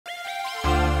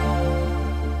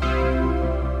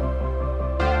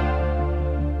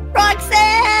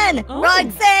Roxanne! Oh.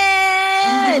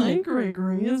 Roxanne! Hi,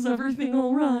 Gregory. Is everything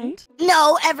all right?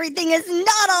 No, everything is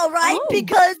not all right Oh.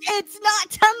 because it's not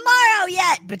tomorrow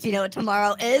yet. But do you know what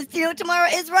tomorrow is? Do you know what tomorrow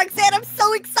is, Roxanne? I'm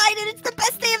so excited. It's the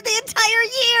best day of the entire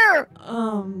year.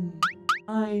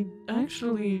 I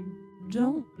actually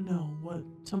don't know what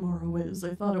tomorrow is.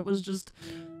 I thought it was just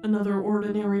another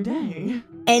ordinary day.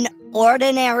 An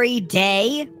ordinary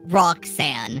day,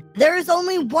 Roxanne. There's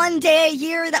only one day a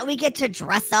year that we get to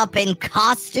dress up in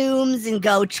costumes and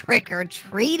go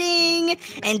trick-or-treating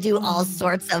and do all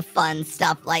sorts of fun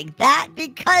stuff like that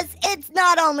because it's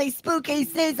not only spooky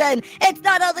season, it's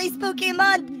not only spooky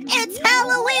month, it's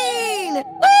Halloween!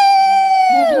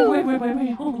 Woo!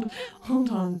 Wait, hold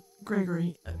on,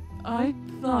 Gregory. I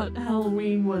thought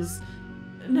Halloween was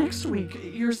next week.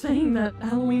 You're saying that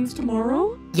Halloween's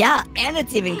tomorrow? Yeah, and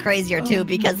it's even crazier too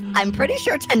because I'm pretty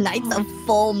sure tonight's a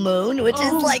full moon, which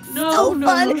is like so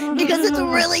fun because it's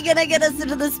really gonna get us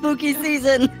into the spooky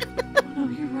season. No,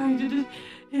 you're right.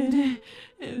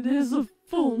 It is a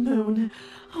full moon.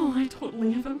 Oh, I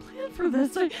totally haven't planned for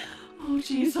this.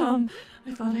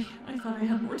 I thought I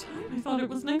had more time. I thought it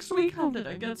was next week. How did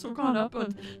I get so caught up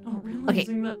on not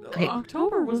realizing that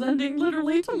October was ending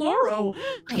literally tomorrow?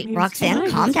 Okay, Roxanne,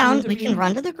 calm down. We can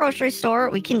run to the grocery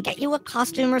store. We can get you a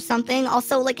costume or something.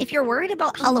 Also, like, if you're worried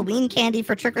about Halloween candy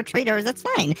for trick-or-treaters, that's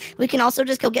fine. We can also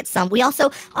just go get some. We also,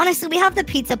 honestly, we have the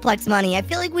Pizzaplex money. I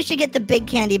feel like we should get the big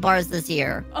candy bars this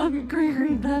year.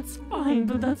 Gregory, that's fine,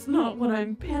 but that's not what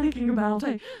I'm panicking about.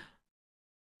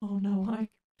 Oh no,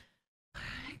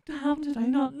 how did I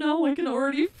not know? I can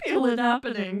already feel it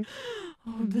happening.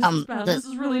 Oh, this is bad. This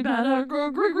is really bad.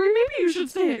 Gregory, maybe you should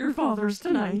stay at your father's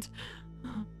tonight.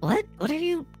 What? What are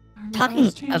you talking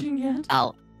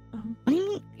about? What do you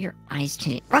mean your eyes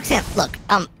changing? Roxanne, look,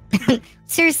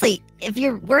 seriously, if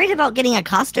you're worried about getting a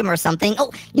costume or something,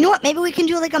 you know what? Maybe we can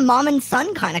do like a mom and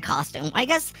son kind of costume. I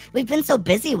guess we've been so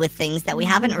busy with things that we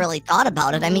haven't really thought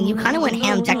about it. I mean, you kind of went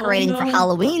ham decorating for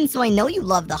Halloween, so I know you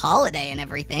love the holiday and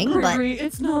everything, Gregory,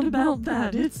 it's not about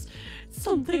that. It's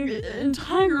something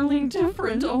entirely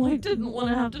different. Oh, I didn't want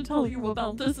to have to tell you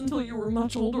about this until you were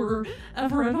much older or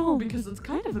ever at all because it's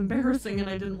kind of embarrassing and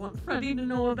I didn't want Freddy to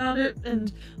know about it.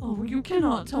 And, you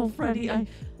cannot tell Freddy. I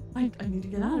need to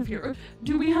get out of here.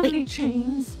 Do we have any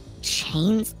chains?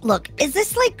 Chains? Look, is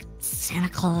this like Santa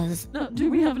Claus? No, do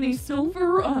we have any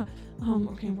silver?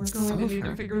 Okay, we're going to need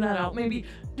to figure that out. Maybe,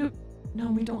 no,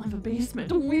 we don't have a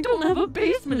basement. We don't have a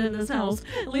basement in this house.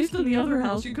 At least in the other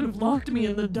house, you could have locked me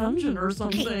in the dungeon or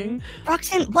something. Okay.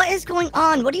 Roxanne, what is going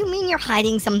on? What do you mean you're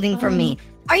hiding something from me?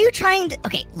 Are you trying to...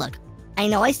 Okay, look. I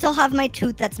know I still have my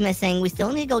tooth that's missing. We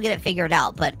still need to go get it figured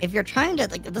out. But if you're trying to...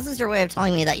 Like, this is your way of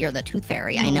telling me that you're the tooth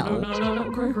fairy. I know. No,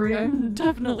 Gregory. I'm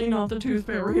definitely not the tooth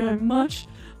fairy. I'm much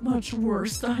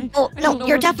worse. No,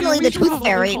 you're definitely the tooth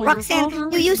fairy.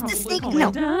 Roxanne, you used to sneak...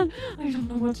 No. Dad. I don't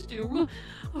know what to do.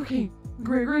 Okay,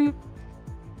 Gregory...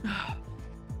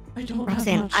 I don't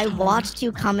Roxanne, have much I time. watched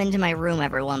you come into my room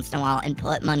every once in a while and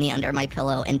put money under my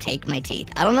pillow and take my teeth.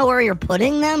 I don't know where you're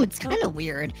putting them. It's kind of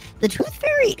weird. The tooth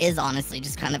fairy is honestly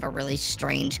just kind of a really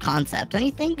strange concept, don't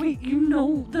you think? Wait, you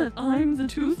know that I'm the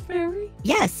tooth fairy?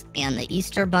 Yes, and the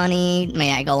Easter bunny.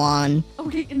 May I go on?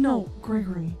 Okay, no,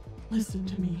 Gregory, listen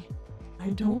to me.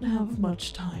 I don't have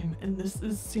much time, and this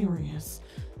is serious.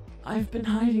 I've been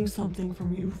hiding something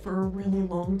from you for a really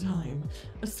long time.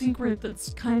 A secret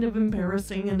that's kind of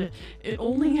embarrassing, and it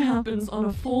only happens on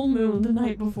a full moon the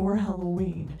night before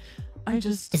Halloween.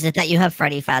 Is it that you have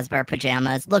Freddy Fazbear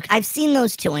pajamas? Look, I've seen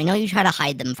those too. I know you try to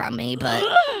hide them from me, but...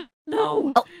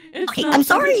 No! Okay, I'm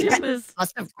sorry. That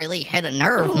must have really hit a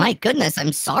nerve. My goodness,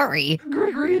 I'm sorry.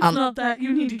 Gregory, it's not that.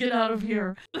 You need to get out of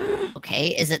here. Okay,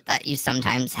 is it that you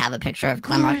sometimes have a picture of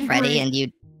Glamrock Freddy and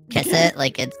you kiss it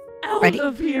like it's... Out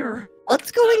of here!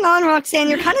 What's going on, Roxanne?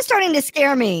 You're kind of starting to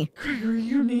scare me. Gregory,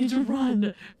 you need to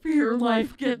run for your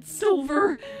life. Get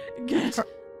silver. Get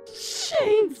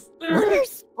chains.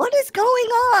 What is going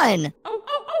on?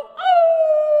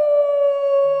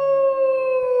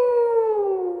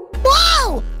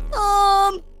 Whoa!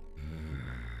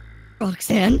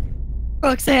 Roxanne,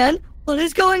 what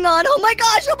is going on? Oh my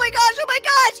gosh!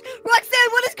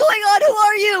 Roxanne, what is going on? Who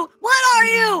are you? What are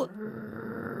you?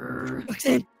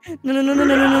 Roxanne, no.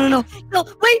 No,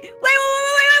 wait!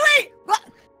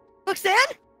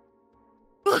 Roxanne?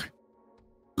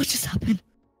 What just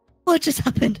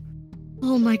happened?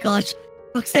 Oh my gosh.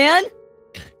 Roxanne?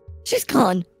 She's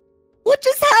gone. What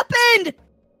just happened?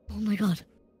 Oh my god.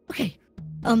 Okay.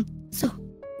 So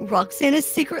Roxanne is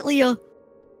secretly a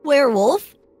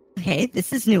werewolf. Okay,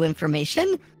 this is new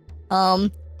information.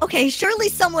 Okay, surely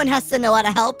someone has to know how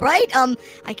to help, right?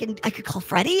 I could call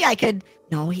Freddy.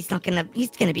 No, he's gonna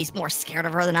be more scared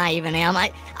of her than I even am. I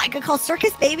could call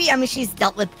Circus Baby. I mean, she's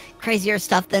dealt with crazier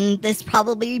stuff than this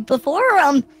probably before.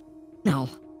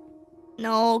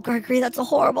 No, Gregory, that's a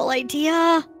horrible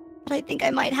idea. But I think I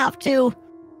might have to.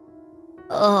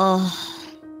 Oh,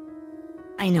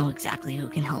 I know exactly who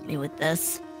can help me with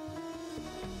this.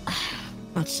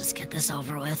 Let's just get this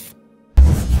over with.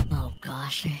 Oh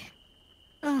gosh.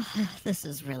 This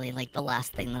is really like the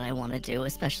last thing that I want to do,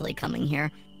 especially coming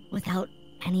here without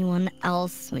anyone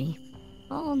else. We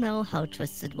all know how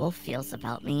Twisted Wolf feels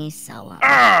about me, so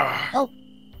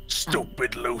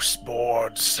Stupid loose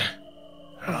boards.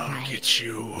 I'll right. get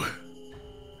you.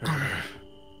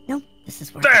 No, this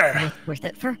is worth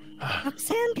it for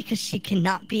Roxanne because she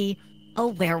cannot be a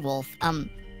werewolf.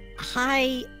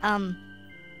 Hi,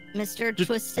 Mr.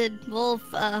 Twisted Wolf,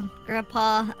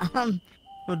 Grandpa.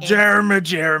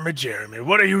 Jeremy,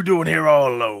 what are you doing here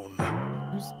all alone?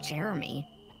 Who's Jeremy?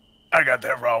 I got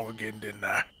that wrong again, didn't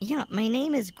I? Yeah, my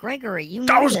name is Gregory. You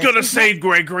know I was this. gonna say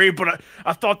Gregory, but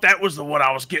I thought that was the one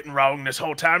I was getting wrong this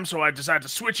whole time, so I decided to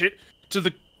switch it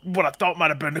to what I thought might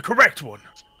have been the correct one.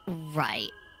 Right.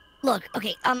 Look,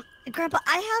 okay, Grandpa,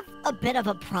 I have a bit of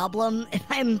a problem, if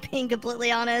I'm being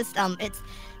completely honest. It's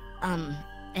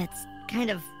kind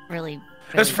of really...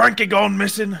 Has Frankie gone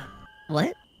missing?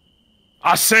 What?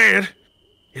 I said,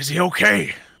 is he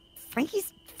okay?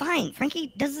 Frankie's fine.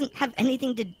 Frankie doesn't have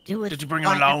anything to do with... Did you bring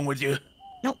him along with you?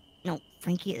 No,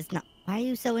 Frankie is not... Why are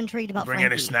you so intrigued about Bring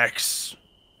Frankie? any snacks?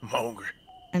 I'm hungry.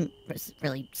 I'm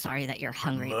really sorry that you're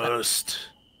hungry, Must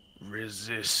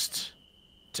resist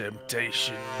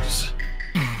temptations.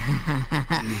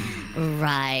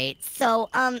 Right. So,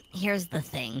 here's the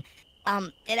thing.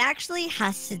 It actually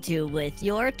has to do with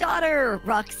your daughter,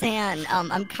 Roxanne.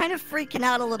 I'm kind of freaking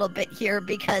out a little bit here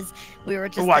because we were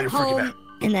just Why at are you freaking home, out?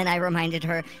 and then I reminded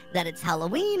her that it's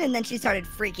Halloween, and then she started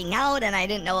freaking out, and I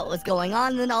didn't know what was going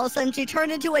on, and then all of a sudden she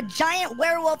turned into a giant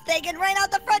werewolf thing and ran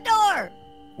out the front door!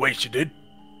 Wait, she did?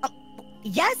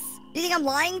 Yes? Do you think I'm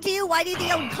lying to you? Why do you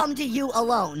think I would come to you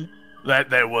alone?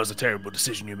 That was a terrible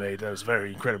decision you made. That was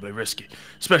very incredibly risky.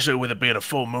 Especially with it being a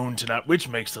full moon tonight, which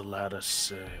makes a lot of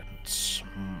sense.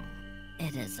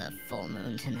 It is a full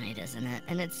moon tonight, isn't it?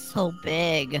 And it's so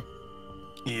big.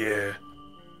 Yeah.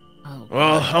 Oh,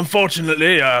 Well,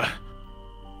 unfortunately,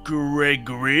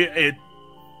 Gregory,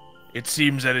 it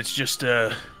seems that it's just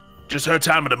her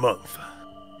time of the month.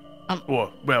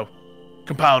 Or, well,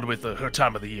 compiled with her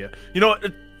time of the year. You know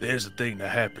what? There's a thing that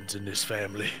happens in this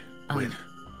family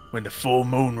when the full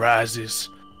moon rises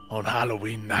on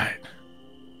Halloween night.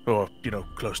 Or,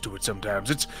 close to it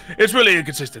sometimes. It's really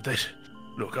inconsistent.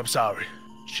 Look, I'm sorry.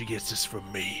 She gets this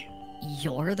from me.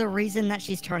 You're the reason that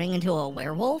she's turning into a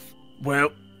werewolf?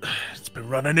 Well, it's been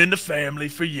running in the family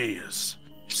for years.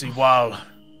 See, while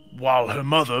her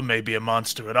mother may be a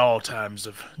monster at all times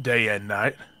of day and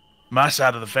night, my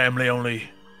side of the family only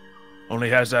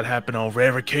has that happen on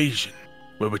rare occasion,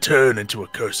 where we turn into a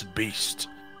cursed beast.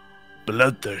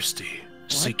 Bloodthirsty,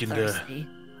 seeking to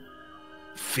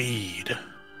feed.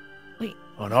 Wait.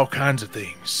 On all kinds of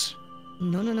things.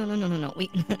 No.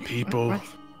 Wait. People,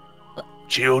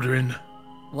 children.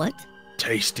 What?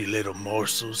 Tasty little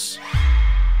morsels.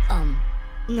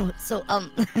 No, so,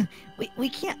 we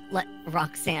can't let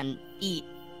Roxanne eat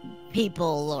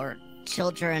people or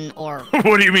children or...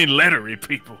 What do you mean, let her eat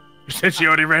people? You said she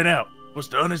already ran out. What's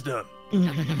done is done.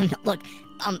 No. Look,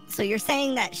 so you're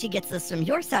saying that she gets this from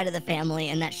your side of the family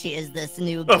and that she is this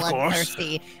new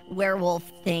bloodthirsty werewolf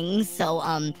thing,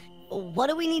 so, what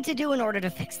do we need to do in order to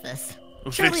fix this?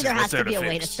 Surely there has to be a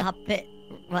way to stop it.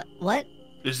 What?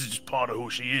 This is just part of who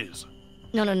she is.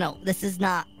 No. This is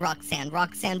not Roxanne.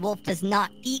 Roxanne Wolf does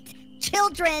not eat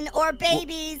children or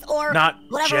babies or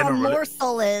whatever a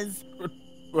morsel is.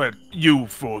 Well, you,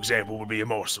 for example, would be a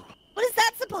morsel. What is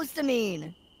that supposed to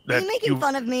mean? Are you making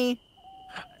fun of me?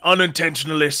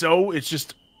 Unintentionally so. It's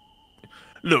just...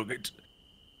 Look,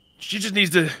 she just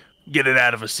needs to get it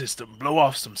out of her system. Blow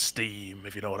off some steam,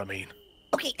 if you know what I mean.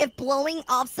 Okay, if blowing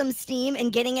off some steam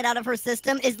and getting it out of her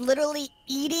system is literally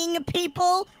eating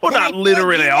people... Well, not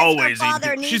literally always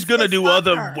eating. She's gonna do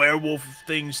other her. Werewolf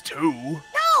things too.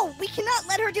 No, we cannot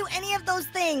let her do any of those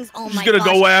things. Oh my gosh. She's gonna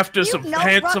go after You some know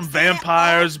handsome Roxanne,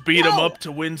 vampires, beat them up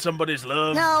to win somebody's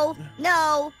love.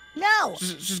 No.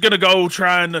 She's gonna go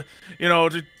trying to,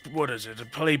 what is it, to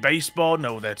play baseball?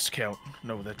 No, that's count.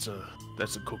 No, that's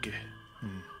a cookie.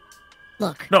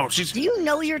 Look, no, do you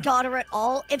know your daughter at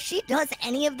all? If she does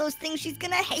any of those things, she's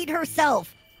gonna hate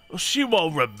herself. Well, she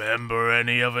won't remember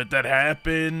any of it that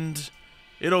happened.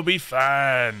 It'll be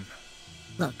fine.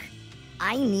 Look,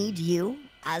 I need you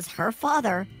as her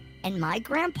father and my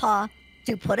grandpa,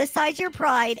 to put aside your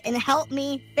pride and help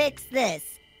me fix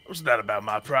this. It's not about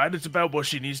my pride, it's about what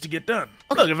she needs to get done.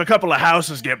 Look, if a couple of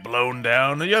houses get blown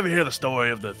down, you ever hear the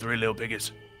story of the 3 little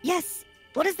piggies? Yes.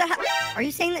 What is that? Are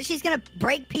you saying that she's gonna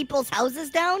break people's houses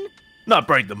down? Not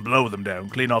break them, blow them down,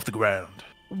 clean off the ground.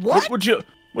 What?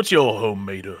 What's your home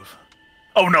made of?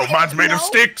 Oh no, mine's made of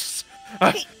sticks!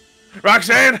 Okay.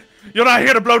 Roxanne, you're not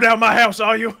here to blow down my house,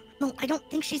 are you? No, I don't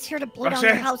think she's here to blow Roxanne?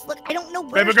 down your house. Look, I don't know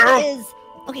where Baby she girl? is.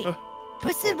 Okay,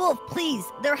 Twisted Wolf, please.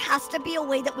 There has to be a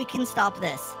way that we can stop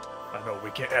this. I know,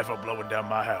 we can't have her blowing down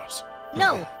my house.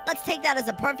 No, let's take that as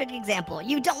a perfect example.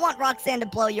 You don't want Roxanne to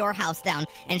blow your house down,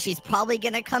 and she's probably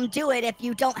gonna come do it if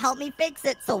you don't help me fix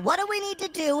it. So what do we need to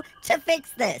do to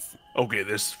fix this? Okay,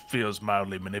 this feels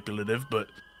mildly manipulative, but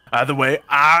either way,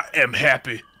 I am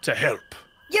happy to help.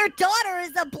 Your daughter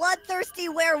is a bloodthirsty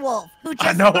werewolf who just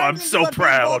I know, turned I'm into so a big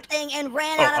proud. wolf thing and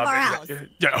ran out of our house.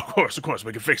 Yeah, of course,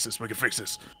 we can fix this,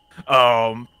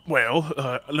 well,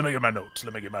 let me get my notes,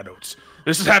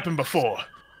 This has happened before.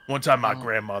 One time my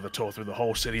grandmother tore through the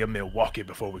whole city of Milwaukee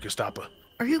before we could stop her.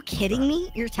 Are you kidding me?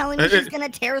 You're telling me she's gonna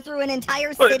tear through an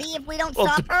entire city if we don't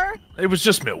stop her? It was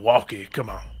just Milwaukee, come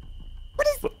on. What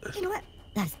is, you know what?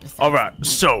 That's besides. Alright,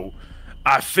 so,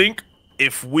 I think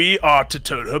if we are to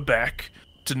turn her back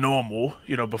to normal,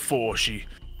 before she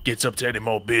gets up to any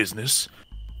more business,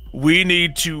 we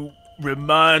need to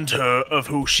remind her of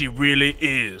who she really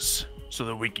is, so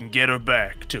that we can get her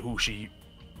back to who she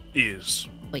is.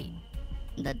 Wait,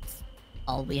 that's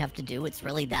all we have to do? It's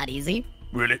really that easy?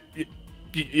 Really?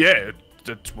 Yeah,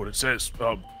 that's what it says.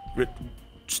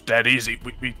 It's that easy.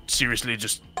 We seriously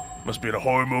just must be in a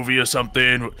horror movie or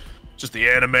something. Just the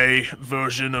anime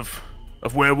version of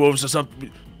werewolves or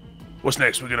something. What's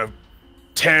next? We're gonna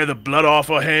tear the blood off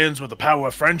our hands with the power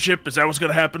of friendship? Is that what's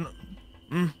gonna happen?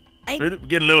 We're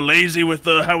getting a little lazy with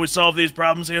how we solve these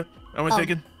problems here, are we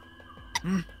thinking?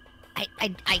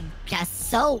 I guess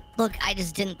so. Look, I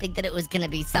just didn't think that it was gonna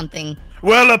be something.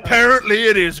 Well, apparently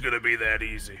it is gonna be that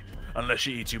easy. Unless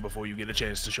she eats you before you get a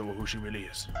chance to show her who she really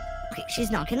is. Okay,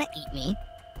 she's not gonna eat me.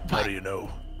 How do you know?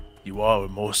 You are a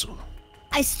morsel.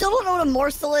 I still don't know what a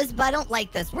morsel is, but I don't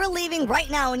like this. We're leaving right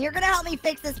now, and you're gonna help me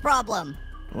fix this problem.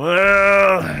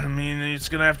 Well, I mean, it's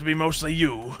gonna have to be mostly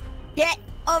you. Get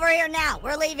over here now.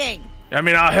 We're leaving. I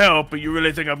mean, I'll help, but you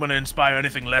really think I'm gonna inspire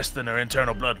anything less than her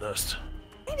internal bloodlust?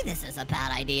 Maybe this is a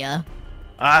bad idea.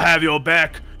 I have your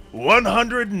back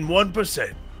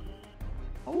 101%.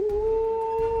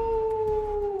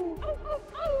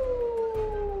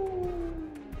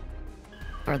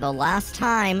 For the last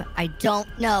time, I don't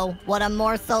know what a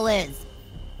morsel is.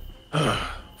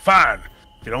 Fine.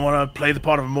 If you don't want to play the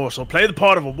part of a morsel, play the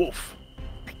part of a wolf.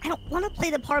 I don't want to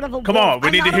play the part of a wolf. Come on, we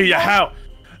need to hear you howl.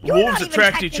 Wolves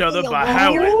attract each other by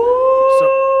howling.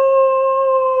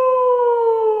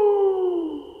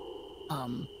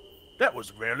 That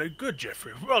was really good,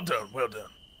 Jeffrey. Well done, well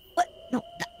done. What? No,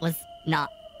 that was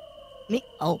not me.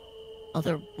 Oh,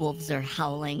 other wolves are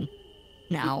howling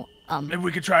now. Maybe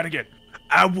we could try it again.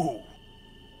 Awoo.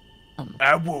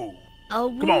 Awoo. Oh.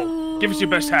 Come on, give us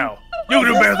your best howl. You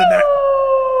can do better than that.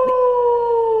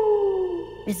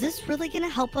 Is this really gonna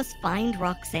help us find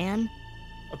Roxanne?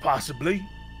 Possibly.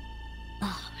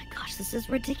 Oh my gosh, this is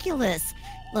ridiculous.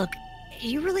 Look,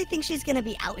 you really think she's gonna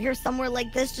be out here somewhere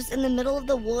like this, just in the middle of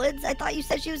the woods? I thought you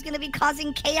said she was gonna be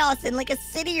causing chaos in like a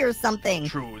city or something.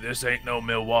 True, this ain't no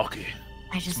Milwaukee.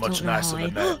 I just it's much don't know nicer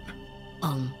than that.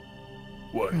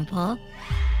 What? Grandpa?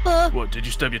 What, did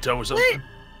you stub your toe or something? Wait.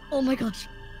 Oh my gosh.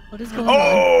 What is going on?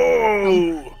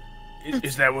 Oh!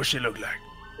 Is that what she looked like?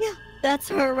 Yeah, that's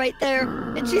her right there.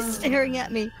 And she's staring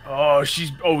at me. Oh,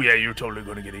 yeah, you're totally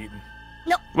gonna get eaten.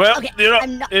 No. Well, okay,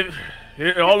 I'm not.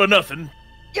 All or nothing.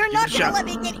 You're not gonna let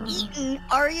me get eaten,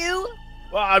 are you?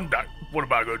 Well, I'm not. What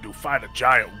am I gonna do? Fight a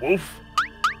giant wolf?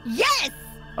 Yes!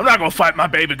 I'm not gonna fight my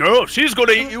baby girl. If she's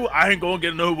gonna eat you, I ain't gonna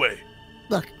get in her way.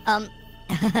 Look,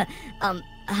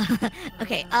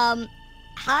 okay,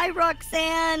 hi,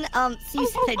 Roxanne. So you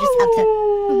said I just have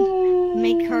to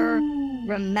make her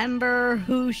remember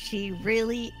who she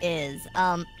really is.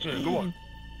 Yeah, go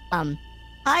on.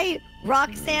 Hi,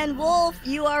 Roxanne Wolf.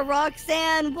 You are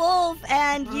Roxanne Wolf,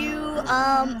 and you,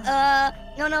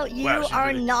 no, you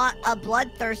are not a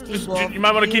bloodthirsty wolf. You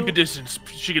might want to keep your distance.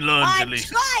 She can lunge at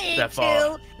least that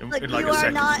far. Look, in like you a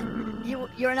are second.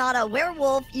 you're not a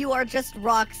werewolf. You are just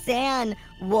Roxanne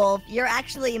Wolf. You're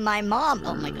actually my mom.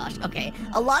 Oh my gosh. Okay.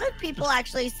 A lot of people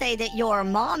actually say that you're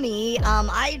mommy.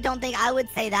 I don't think I would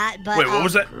say that, but wait, what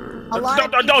was that?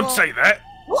 Don't say that.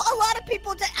 Well, a lot of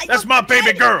people. That's my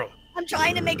baby girl. I'm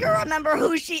trying to make her remember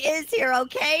who she is here,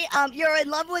 okay? You're in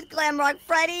love with Glamrock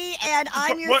Freddy, and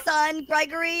I'm your son,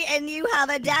 Gregory, and you have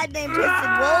a dad named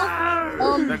Twisted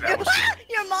Wolf.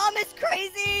 Your mom is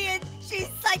crazy, and she's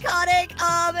psychotic,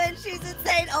 and she's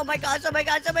insane. Oh my gosh, oh my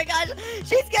gosh, oh my gosh.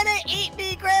 She's gonna eat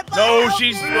me, Grandpa. No,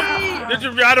 she's...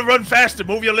 You gotta run faster.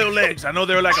 Move your little legs. I know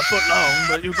they're like a foot long,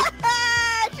 but you...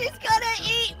 She's gonna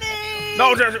eat me.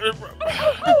 No,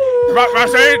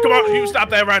 Roxanne, come on. You stop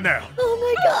that right now. Oh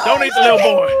my god. Don't eat the little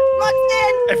boy.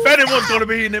 Roxanne. If anyone's gonna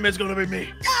be eating him, it's gonna be me.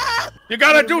 You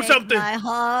gotta do something. My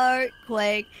heart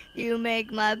quake. You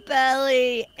make my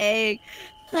belly ache.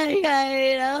 Like I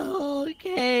ate a whole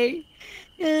cake.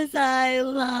 'Cause I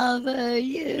love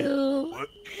you. What?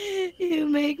 You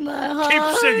make my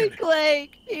heart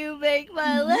quake. You make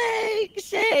my legs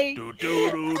shake. Do,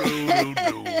 do, do, do,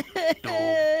 do,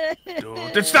 do, do.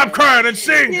 Then stop crying and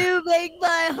sing. You make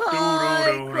my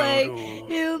heart quake.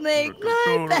 You make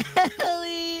my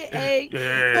belly ache.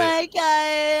 Like I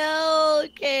ate a whole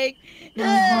cake.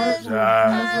 'Cause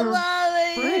I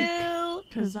love you.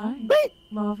 'Cause I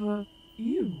love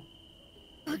you.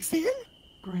 Roxanne?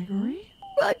 Gregory?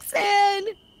 Roxanne!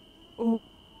 Oh,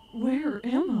 where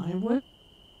am I?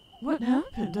 What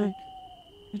happened?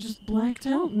 I just blacked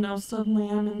out and now suddenly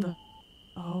I'm in the...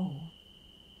 Oh.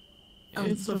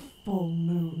 It's a full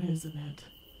moon, isn't it?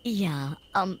 Yeah,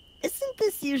 isn't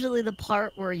this usually the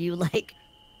part where you, like,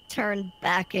 turn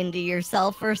back into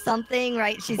yourself or something,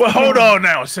 right? Well, hold on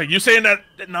now. So you saying that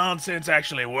nonsense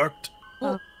actually worked?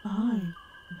 Hi,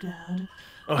 Dad.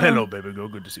 Oh, hello, baby girl.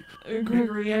 Good to see you.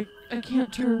 Gregory, I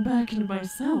can't turn back into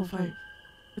myself.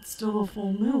 It's still a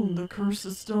full moon. The curse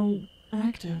is still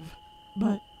active.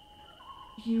 But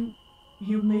you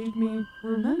made me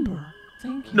remember.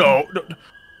 Thank you. No,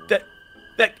 that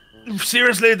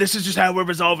seriously, this is just how we're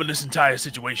resolving this entire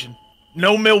situation.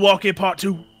 No Milwaukee Part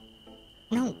 2?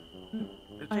 No.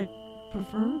 I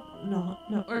prefer not.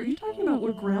 No, are you talking about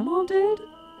what Grandma did?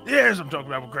 Yes, I'm talking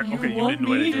about Grandma. Okay, you didn't know anything. You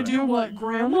want me to do what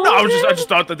Grandma No, did? I just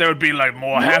thought that there would be like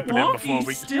more happening before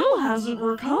we... still hasn't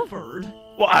recovered.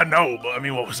 Well, I know, but I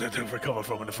mean, what was there to recover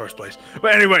from in the first place?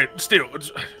 But anyway, still,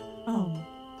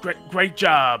 great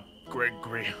job,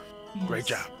 Gregory. Yes, great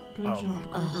job. Good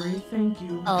job, Gregory. Thank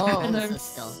you. Oh, and I'm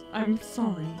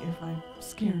sorry if I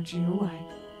scared you.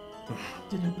 I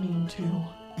didn't mean to.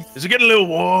 Is it getting a little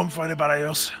warm for anybody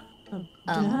else?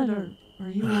 Dad, are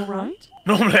you all right?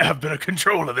 Normally I have better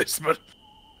control of this, but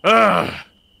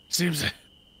seems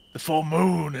the full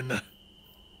moon and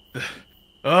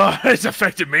it's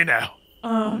affecting me now.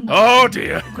 Oh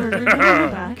dear. Gregory,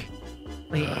 come back.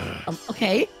 Wait,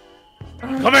 okay.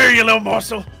 Come here, you little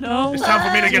morsel. No. It's time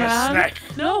for me to get a snack.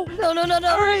 No. No.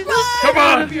 All right, come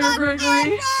on. Here,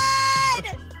 Gregory.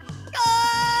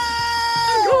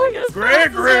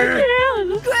 Gregory.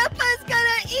 Grandpa's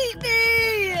gonna eat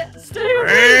me. Stay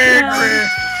away. Gregory.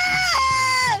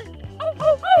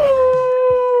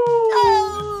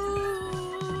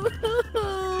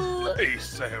 He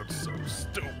sounds so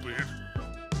stupid.